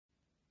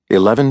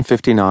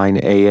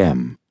11:59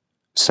 a.m.,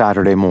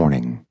 Saturday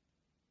morning.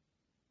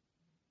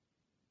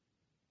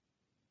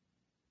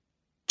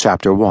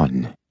 Chapter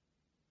 1.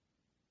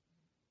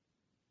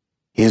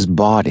 His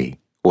body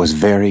was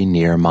very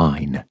near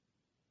mine,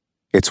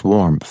 its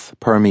warmth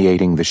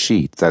permeating the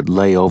sheet that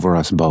lay over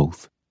us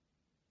both.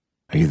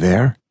 "Are you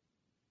there?"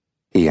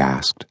 he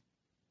asked.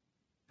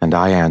 And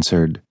I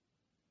answered,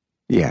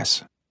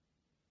 "Yes."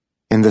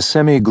 In the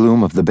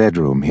semi-gloom of the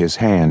bedroom, his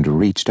hand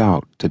reached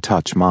out to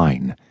touch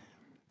mine,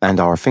 and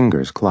our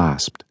fingers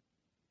clasped.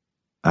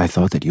 "I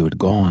thought that you had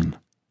gone,"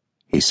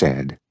 he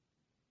said.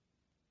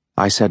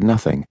 I said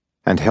nothing,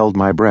 and held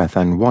my breath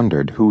and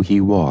wondered who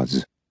he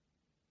was.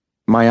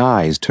 My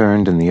eyes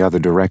turned in the other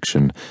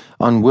direction,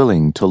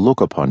 unwilling to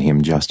look upon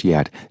him just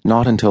yet,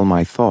 not until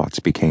my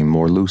thoughts became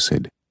more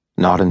lucid,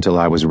 not until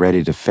I was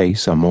ready to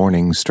face a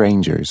mourning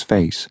stranger's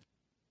face.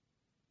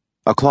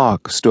 A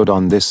clock stood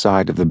on this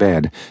side of the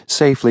bed,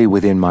 safely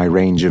within my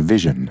range of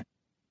vision.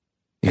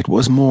 It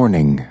was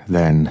morning,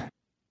 then.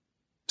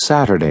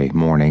 Saturday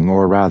morning,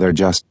 or rather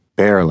just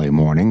barely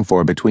morning,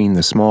 for between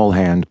the small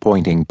hand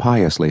pointing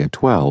piously at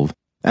 12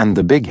 and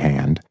the big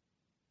hand,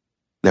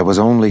 there was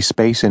only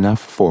space enough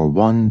for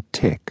one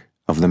tick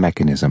of the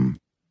mechanism.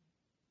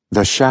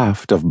 The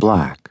shaft of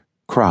black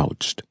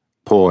crouched,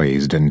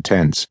 poised and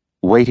tense,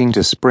 waiting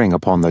to spring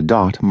upon the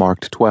dot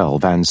marked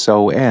 12 and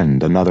so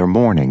end another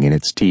morning in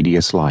its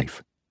tedious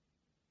life.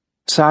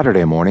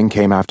 Saturday morning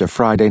came after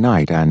Friday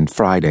night, and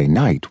Friday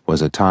night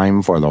was a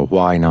time for the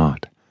why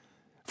not,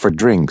 for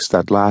drinks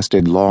that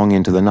lasted long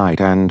into the night,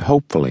 and,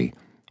 hopefully,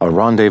 a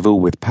rendezvous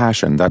with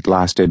passion that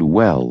lasted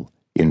well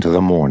into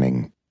the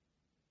morning.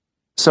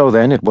 So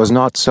then it was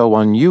not so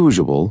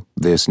unusual,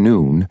 this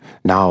noon,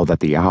 now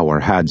that the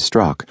hour had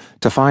struck,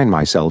 to find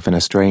myself in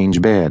a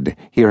strange bed,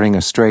 hearing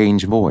a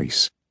strange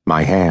voice,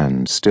 my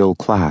hand still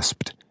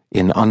clasped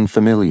in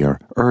unfamiliar,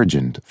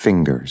 urgent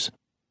fingers.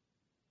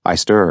 I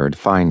stirred,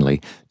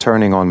 finally,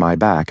 turning on my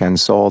back, and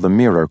saw the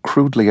mirror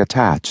crudely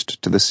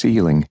attached to the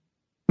ceiling,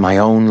 my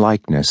own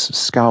likeness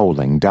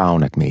scowling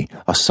down at me,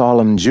 a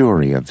solemn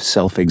jury of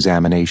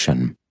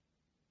self-examination.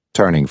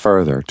 Turning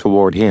further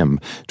toward him,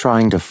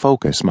 trying to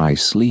focus my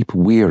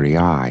sleep-weary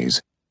eyes,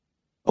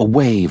 a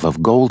wave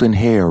of golden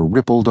hair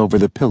rippled over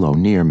the pillow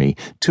near me,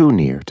 too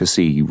near to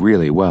see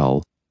really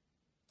well.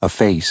 A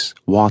face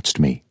watched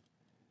me,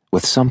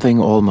 with something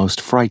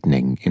almost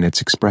frightening in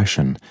its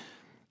expression,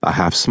 a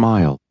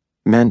half-smile,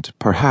 meant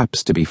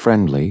perhaps to be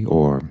friendly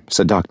or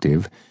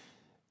seductive,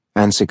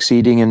 and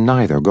succeeding in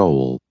neither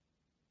goal.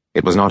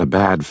 It was not a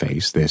bad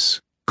face, this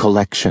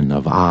collection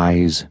of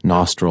eyes,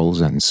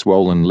 nostrils, and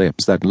swollen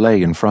lips that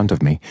lay in front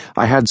of me.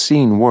 I had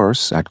seen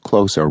worse at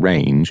closer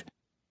range.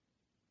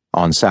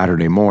 On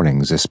Saturday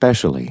mornings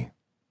especially,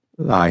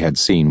 I had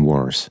seen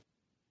worse.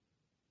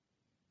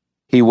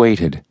 He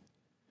waited,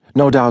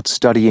 no doubt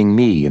studying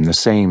me in the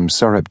same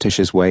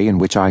surreptitious way in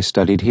which I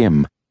studied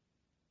him.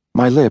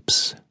 My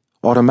lips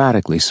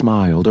automatically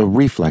smiled, a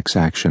reflex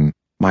action,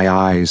 my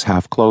eyes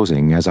half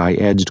closing as I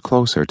edged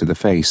closer to the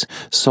face,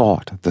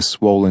 sought the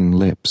swollen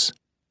lips.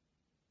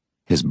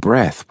 His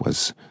breath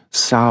was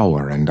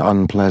sour and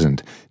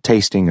unpleasant,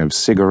 tasting of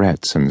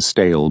cigarettes and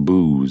stale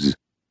booze,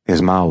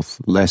 his mouth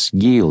less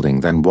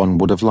yielding than one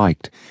would have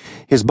liked.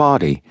 His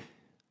body,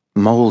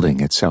 molding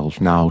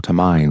itself now to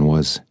mine,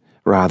 was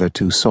rather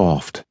too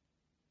soft.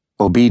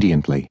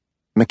 Obediently,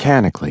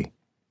 mechanically,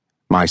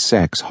 my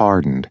sex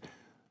hardened,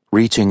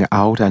 reaching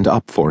out and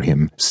up for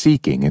him,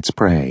 seeking its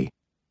prey.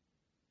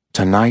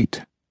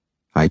 Tonight,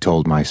 I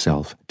told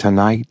myself,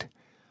 tonight,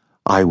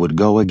 I would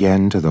go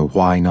again to the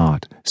why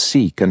not,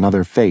 seek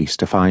another face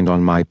to find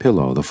on my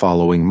pillow the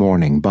following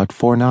morning, but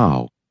for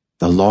now,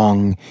 the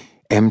long,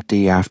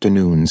 empty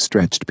afternoon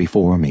stretched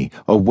before me,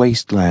 a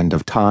wasteland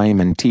of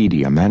time and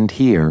tedium, and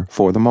here,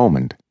 for the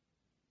moment,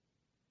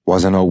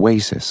 was an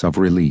oasis of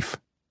relief.